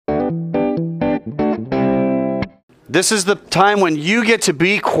This is the time when you get to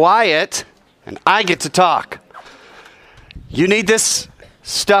be quiet and I get to talk. You need this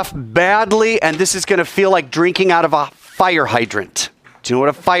stuff badly, and this is going to feel like drinking out of a fire hydrant. Do you know what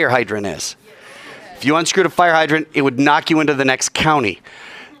a fire hydrant is? If you unscrewed a fire hydrant, it would knock you into the next county.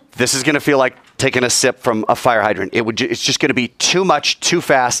 This is going to feel like taking a sip from a fire hydrant. It's just going to be too much, too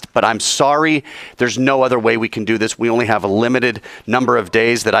fast, but I'm sorry. There's no other way we can do this. We only have a limited number of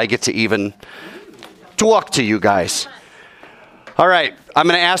days that I get to even talk to you guys. All right, I'm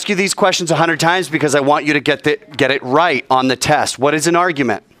going to ask you these questions 100 times because I want you to get it right on the test. What is an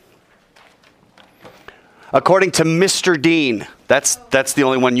argument? According to Mr. Dean, that's the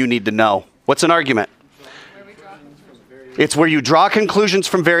only one you need to know. What's an argument? It's where you draw conclusions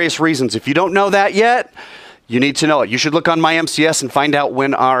from various reasons. If you don't know that yet, you need to know it. You should look on my MCS and find out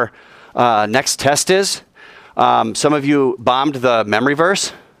when our next test is. Some of you bombed the memory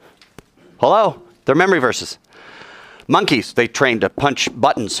verse. Hello, they're memory verses. Monkeys, they trained to punch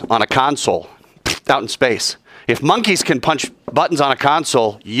buttons on a console out in space. If monkeys can punch buttons on a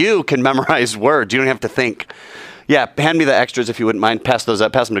console, you can memorize words. You don't have to think. Yeah, hand me the extras if you wouldn't mind. Pass those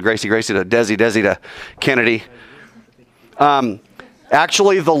up. Pass them to Gracie, Gracie to Desi, Desi to Kennedy.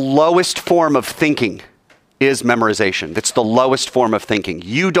 Actually, the lowest form of thinking is memorization. It's the lowest form of thinking.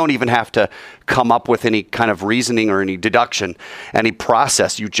 You don't even have to come up with any kind of reasoning or any deduction, any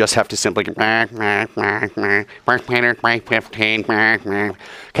process. You just have to simply, okay?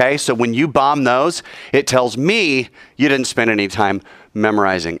 So when you bomb those, it tells me you didn't spend any time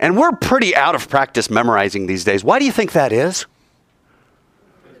memorizing. And we're pretty out of practice memorizing these days. Why do you think that is?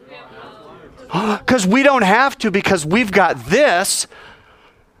 Because we don't have to, because we've got this,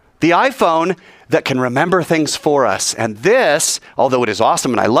 the iPhone, that can remember things for us. And this, although it is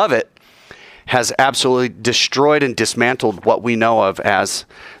awesome and I love it, has absolutely destroyed and dismantled what we know of as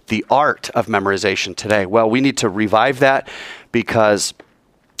the art of memorization today. Well, we need to revive that because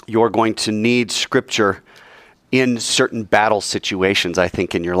you're going to need scripture in certain battle situations, I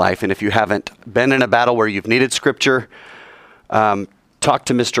think, in your life. And if you haven't been in a battle where you've needed scripture, talk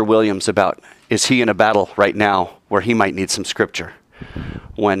to Mr. Williams about, is he in a battle right now where he might need some scripture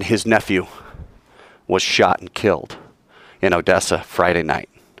when his nephew was shot and killed in Odessa Friday night.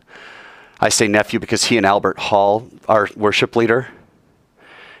 I say nephew because he and Albert Hall, our worship leader,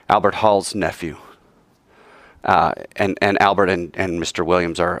 Albert Hall's nephew, and Albert and Mr.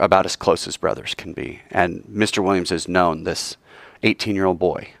 Williams are about as close as brothers can be. And Mr. Williams has known this 18-year-old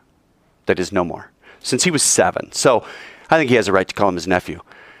boy that is no more since he was 7. So I think he has a right to call him his nephew.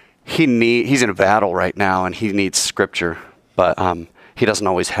 He's in a battle right now and he needs scripture, but he doesn't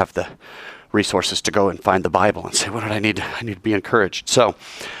always have the resources to go and find the Bible and say, what did I need? I need to be encouraged. So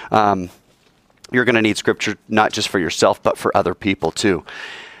you're going to need scripture not just for yourself, but for other people too.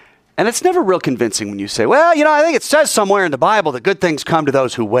 And it's never real convincing when you say, well, I think it says somewhere in the Bible that good things come to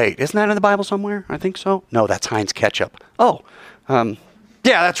those who wait. Isn't that in the Bible somewhere? I think so. No, that's Heinz Ketchup. Oh, yeah,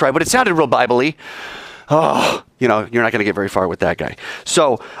 that's right. But it sounded real Bible-y. Oh, you're not going to get very far with that guy.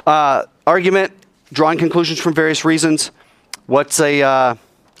 So argument, drawing conclusions from various reasons. What's a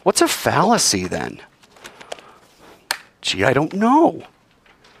fallacy then? Gee, I don't know.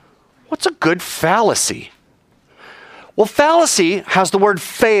 What's a good fallacy? Well, fallacy has the word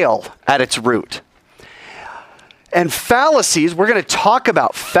fail at its root. And fallacies, we're going to talk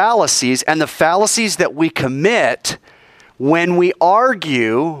about fallacies and the fallacies that we commit when we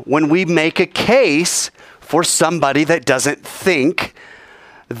argue, when we make a case for somebody that doesn't think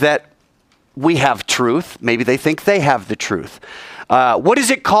that we have truth. Maybe they think they have the truth. What is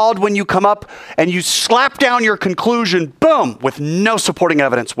it called when you come up and you slap down your conclusion, boom, with no supporting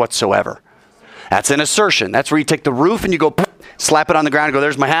evidence whatsoever? That's an assertion. That's where you take the roof and you go, slap it on the ground and go,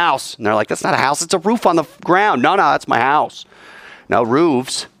 there's my house. And they're like, that's not a house, it's a roof on the ground. No, that's my house. Now,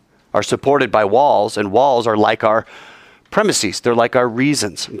 roofs are supported by walls, and walls are like our premises. They're like our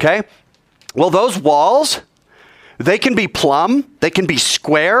reasons, okay? Well, those walls, they can be plumb, they can be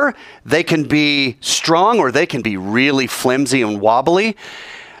square, they can be strong, or they can be really flimsy and wobbly.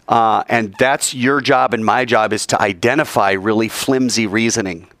 And that's your job and my job, is to identify really flimsy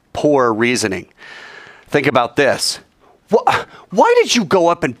reasoning, poor reasoning. Think about this. Why did you go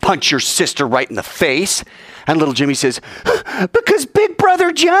up and punch your sister right in the face? And little Jimmy says, because Big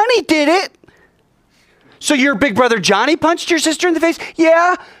Brother Johnny did it. So your big brother Johnny punched your sister in the face?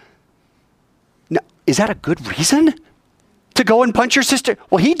 Yeah. Now, is that a good reason to go and punch your sister?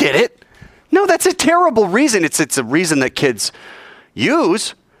 Well, he did it. No, that's a terrible reason. It's a reason that kids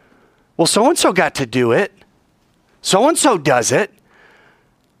use. Well, so-and-so got to do it. So-and-so does it.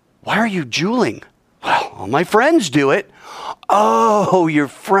 Why are you juuling? Well, all my friends do it. Oh, your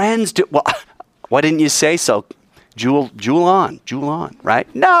friends do. Well, why didn't you say so? Jewel on,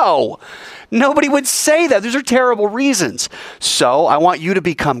 right? No, nobody would say that. Those are terrible reasons. So I want you to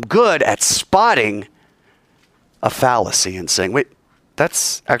become good at spotting a fallacy and saying, wait,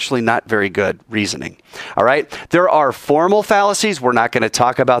 that's actually not very good reasoning. All right. There are formal fallacies. We're not going to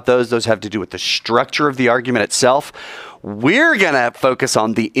talk about those. Those have to do with the structure of the argument itself. We're going to focus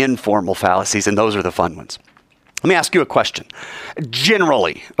on the informal fallacies, and those are the fun ones. Let me ask you a question.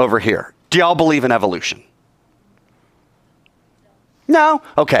 Generally, over here, do y'all believe in evolution? No?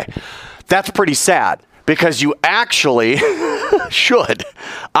 Okay. That's pretty sad because you actually should.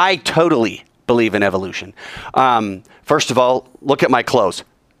 I totally believe in evolution. First of all, look at my clothes.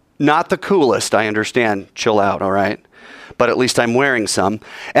 Not the coolest, I understand. Chill out, all right? But at least I'm wearing some.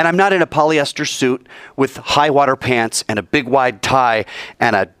 And I'm not in a polyester suit with high water pants and a big wide tie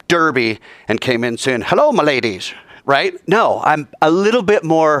and a derby and came in saying, hello, my ladies, right? No, I'm a little bit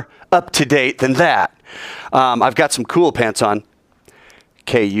more up to date than that. I've got some cool pants on.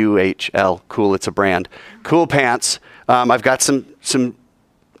 Kuhl, cool, it's a brand. Cool pants. I've got some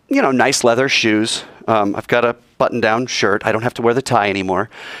nice leather shoes. I've got a button-down shirt. I don't have to wear the tie anymore.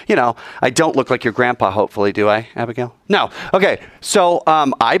 I don't look like your grandpa, hopefully, do I, Abigail? No. Okay, so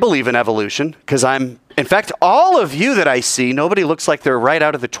I believe in evolution because in fact, all of you that I see, nobody looks like they're right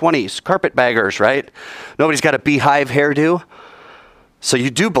out of the 20s, carpetbaggers, right? Nobody's got a beehive hairdo. So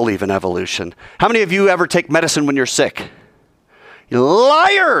you do believe in evolution. How many of you ever take medicine when you're sick?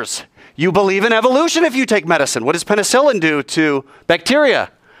 Liars! You believe in evolution if you take medicine. What does penicillin do to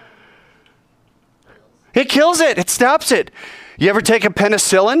bacteria? It kills it. It stops it. You ever take a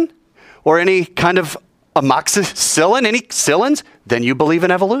penicillin or any kind of amoxicillin, any cillins? Then you believe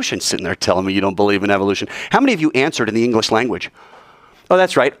in evolution. Sitting there telling me you don't believe in evolution. How many of you answered in the English language? Oh,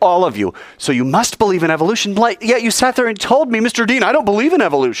 that's right. All of you. So you must believe in evolution. Yet you sat there and told me, Mr. Dean, I don't believe in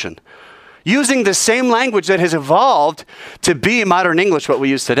evolution. Using the same language that has evolved to be modern English, what we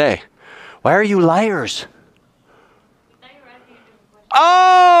use today. Why are you liars?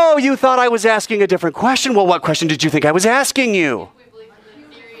 Oh, you thought I was asking a different question? Well, what question did you think I was asking you?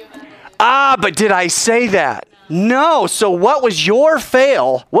 But did I say that? No. So what was your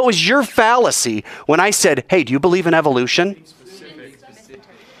fail? What was your fallacy when I said, hey, do you believe in evolution?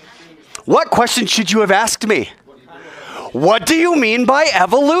 What question should you have asked me? What do you mean by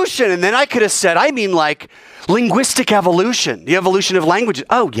evolution? And then I could have said, I mean like linguistic evolution, the evolution of languages.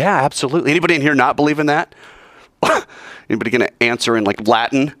 Oh, yeah, absolutely. Anybody in here not believe in that? Anybody going to answer in like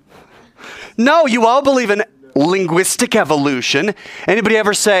Latin? No, you all believe in linguistic evolution. Anybody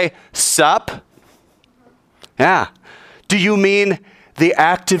ever say, sup? Yeah. Do you mean the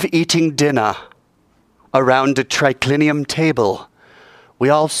act of eating dinner around a triclinium table? We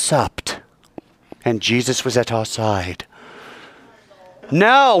all supped, and Jesus was at our side.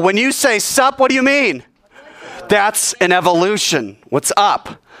 No, when you say sup, what do you mean? That's an evolution. What's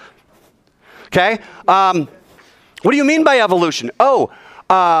up? Okay? What do you mean by evolution?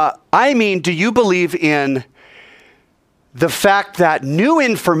 I mean, do you believe in the fact that new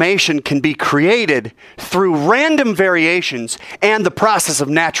information can be created through random variations and the process of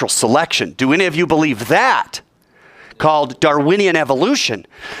natural selection? Do any of you believe that? Called Darwinian evolution.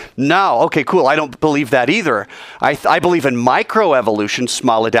 No. Okay, cool. I don't believe that either. I believe in microevolution,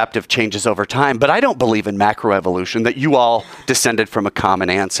 small adaptive changes over time, but I don't believe in macroevolution, that you all descended from a common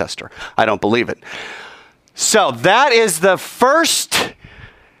ancestor. I don't believe it. So that is the first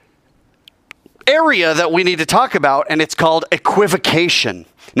area that we need to talk about, and it's called equivocation.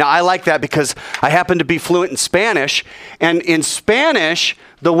 Now, I like that because I happen to be fluent in Spanish, and in Spanish,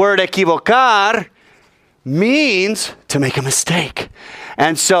 the word equivocar means to make a mistake.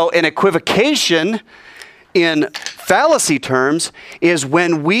 And so an equivocation in fallacy terms is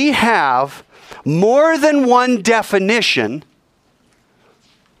when we have more than one definition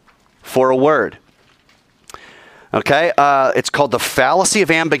for a word. Okay, it's called the fallacy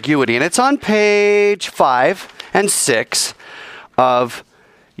of ambiguity, and it's on page 5 and 6 of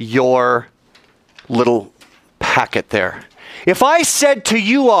your little packet there. If I said to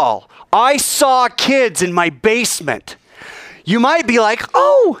you all, I saw kids in my basement, you might be like,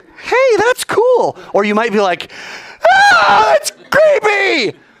 oh, hey, that's cool. Or you might be like, that's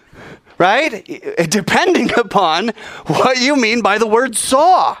creepy, right? Depending upon what you mean by the word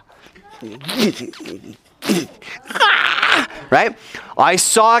saw. Right? I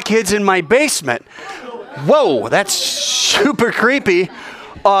saw kids in my basement. Whoa, that's super creepy.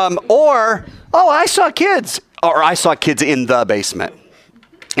 Or, oh, I saw kids. Or I saw kids in the basement.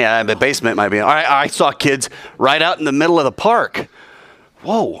 Yeah, the basement might be. All right, I saw kids right out in the middle of the park.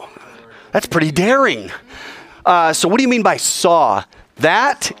 Whoa, that's pretty daring. So what do you mean by saw?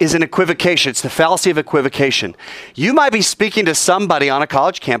 That is an equivocation. It's the fallacy of equivocation. You might be speaking to somebody on a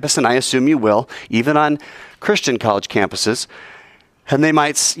college campus, and I assume you will, even on Christian college campuses, and they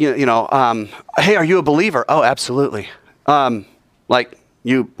might, hey, are you a believer? Oh, absolutely. Like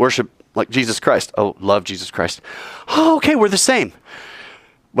you worship like Jesus Christ. Oh, love Jesus Christ. Oh, okay, we're the same.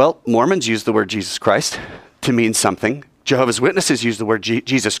 Well, Mormons use the word Jesus Christ to mean something. Jehovah's Witnesses use the word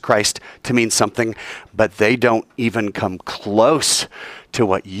Jesus Christ to mean something, but they don't even come close to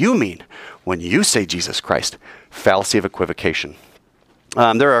what you mean when you say Jesus Christ. Fallacy of equivocation.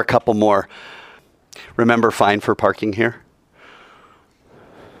 There are a couple more. Remember, fine for parking here?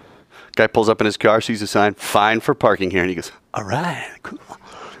 Guy pulls up in his car, sees a sign, fine for parking here, and he goes, all right, cool.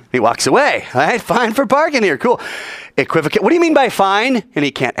 He walks away. All right, fine for parking here, cool. Equivocate. What do you mean by fine? And he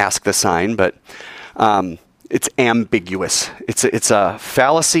can't ask the sign, but it's ambiguous. It's a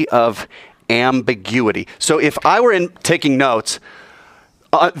fallacy of ambiguity. So if I were taking notes,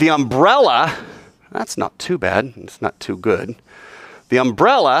 the umbrella, that's not too bad. It's not too good. The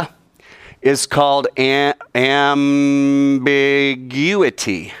umbrella is called ambiguity.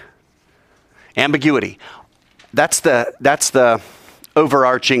 Ambiguity. That's the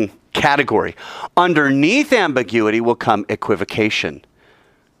overarching category. Underneath ambiguity will come equivocation.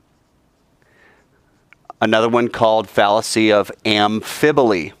 Another one called fallacy of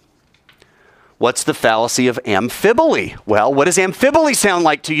amphiboly. What's the fallacy of amphiboly? Well, what does amphiboly sound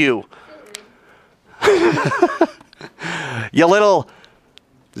like to you? You little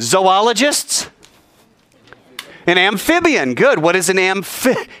zoologists? An amphibian. Good. What is an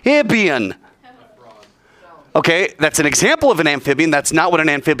amphibian? Okay, that's an example of an amphibian. That's not what an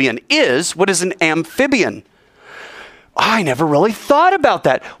amphibian is. What is an amphibian? I never really thought about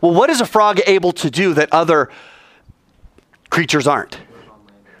that. Well, what is a frog able to do that other creatures aren't?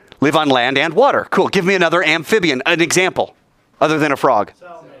 Live on land and water. Cool. Give me another amphibian, an example, other than a frog.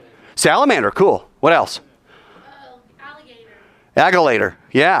 Salamander. Cool. What else? Alligator.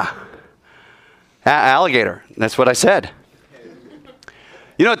 Yeah. Alligator. That's what I said.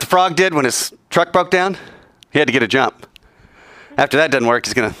 You know what the frog did when his truck broke down? He had to get a jump. After that doesn't work,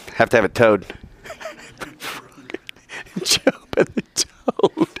 he's going to have it towed. Jump at the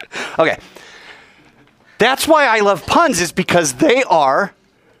toad. Okay. That's why I love puns, is because they are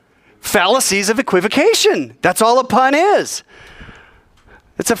fallacies of equivocation. That's all a pun is.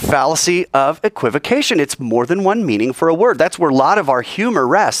 It's a fallacy of equivocation. It's more than one meaning for a word. That's where a lot of our humor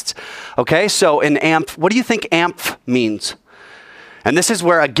rests. Okay, so an amph, what do you think amph means? And this is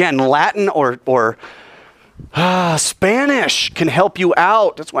where, again, Latin or Spanish can help you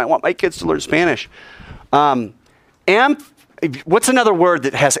out. That's why I want my kids to learn Spanish. What's another word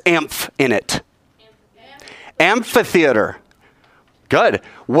that has amph in it? Amphitheater. Good.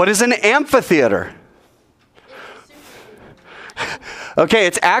 What is an amphitheater? Okay,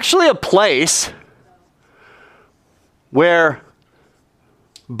 it's actually a place where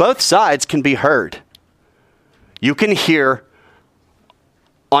both sides can be heard. You can hear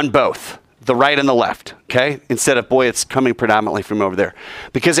on both, the right and the left, okay? Instead of, boy, it's coming predominantly from over there.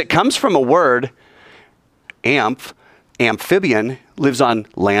 Because it comes from a word, amphibian, lives on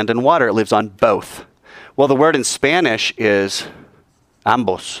land and water. It lives on both. Well, the word in Spanish is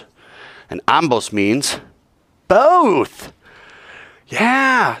ambos. And ambos means both.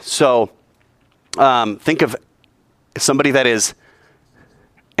 Yeah. So think of somebody that is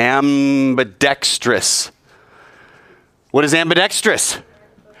ambidextrous. What is ambidextrous?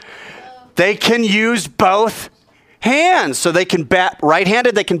 They can use both hands. So they can bat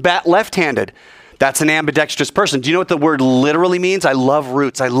right-handed, they can bat left-handed. That's an ambidextrous person. Do you know what the word literally means? I love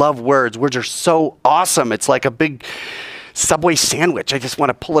roots. I love words. Words are so awesome. It's like a big Subway sandwich. I just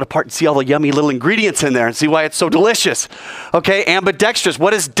want to pull it apart and see all the yummy little ingredients in there and see why it's so delicious. Okay, ambidextrous.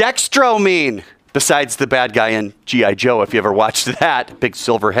 What does dextro mean? Besides the bad guy in G.I. Joe, if you ever watched that, big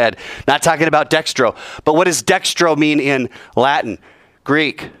silver head. Not talking about dextro. But what does dextro mean in Latin?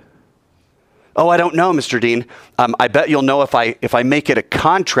 Greek. Oh, I don't know, Mr. Dean. I bet you'll know if I make it a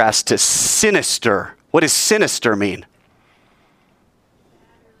contrast to sinister. What does sinister mean?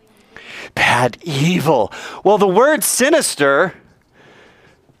 Bad, evil. Well, the word sinister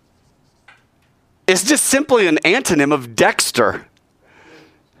is just simply an antonym of dexter.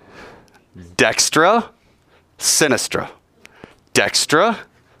 Dextra, sinistra. Dextra,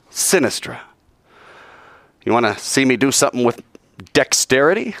 sinistra. You want to see me do something with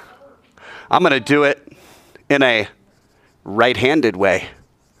dexterity? I'm going to do it in a right-handed way.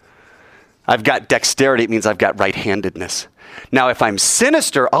 I've got dexterity. It means I've got right-handedness. Now, if I'm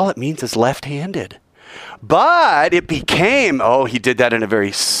sinister, all it means is left-handed. But it became, he did that in a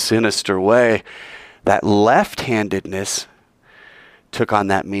very sinister way. That left-handedness took on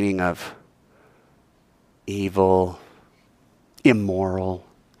that meaning of evil, immoral,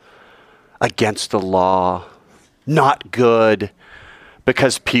 against the law, not good,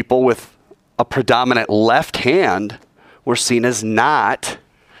 because people with a predominant left hand were seen as not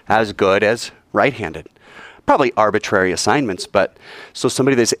as good as right-handed. Probably arbitrary assignments, but so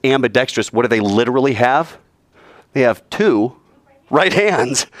somebody that's ambidextrous, what do they literally have? They have two right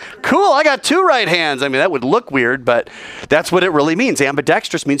hands. Cool, I got two right hands. I mean, that would look weird, but that's what it really means.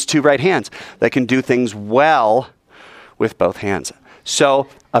 Ambidextrous means two right hands. They can do things well with both hands. So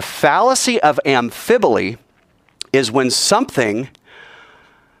a fallacy of amphiboly is when something,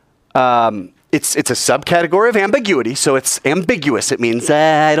 it's a subcategory of ambiguity, so it's ambiguous. It means,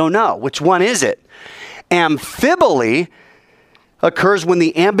 I don't know. Which one is it? Amphiboly occurs when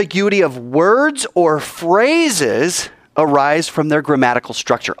the ambiguity of words or phrases arise from their grammatical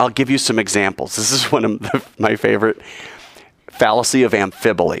structure. I'll give you some examples. This is one of my favorite. Fallacy of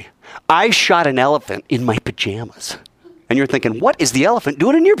amphiboly. I shot an elephant in my pajamas. And you're thinking, what is the elephant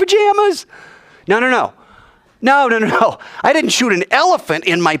doing in your pajamas? No. No. I didn't shoot an elephant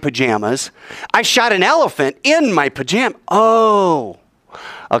in my pajamas. I shot an elephant in my pajamas. Oh.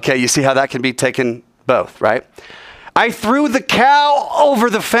 Okay, you see how that can be taken both, right? I threw the cow over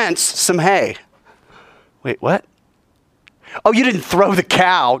the fence some hay. Wait, what? Oh, you didn't throw the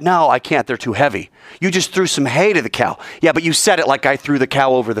cow. No, I can't. They're too heavy. You just threw some hay to the cow. Yeah, but you said it like I threw the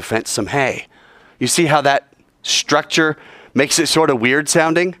cow over the fence some hay. You see how that structure makes it sort of weird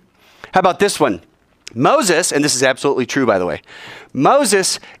sounding? How about this one? Moses, and this is absolutely true, by the way.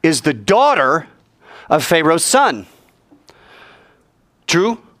 Moses is the daughter of Pharaoh's son.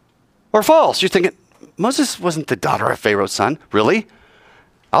 True or false? You're thinking, Moses wasn't the daughter of Pharaoh's son. Really?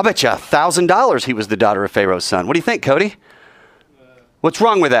 I'll bet you $1,000 he was the daughter of Pharaoh's son. What do you think, Cody? What's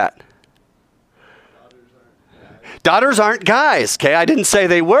wrong with that? Daughters aren't guys. Okay, I didn't say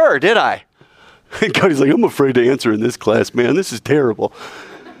they were, did I? Cody's like, I'm afraid to answer in this class, man. This is terrible.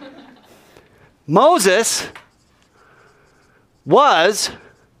 Moses was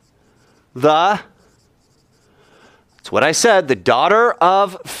that's what I said, the daughter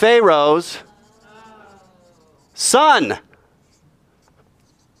of Pharaoh's son.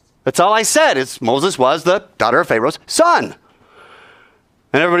 That's all I said. Moses was the daughter of Pharaoh's son.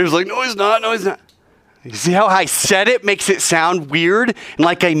 And everybody was like, no, he's not. No, he's not. You see how I said it makes it sound weird and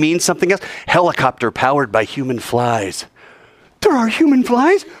like I mean something else? Helicopter powered by human flies. There are human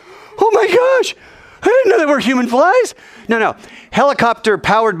flies? Oh my gosh. I didn't know there were human flies. No. Helicopter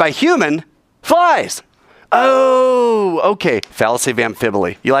powered by human flies. Oh, okay. Fallacy of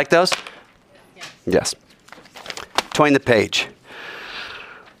amphiboly. You like those? Yeah. Yes. Turn the page.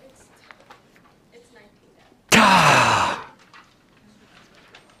 It's 19.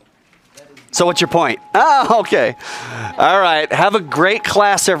 So what's your point? Oh, okay. All right. Have a great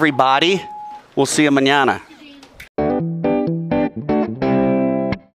class, everybody. We'll see you mañana.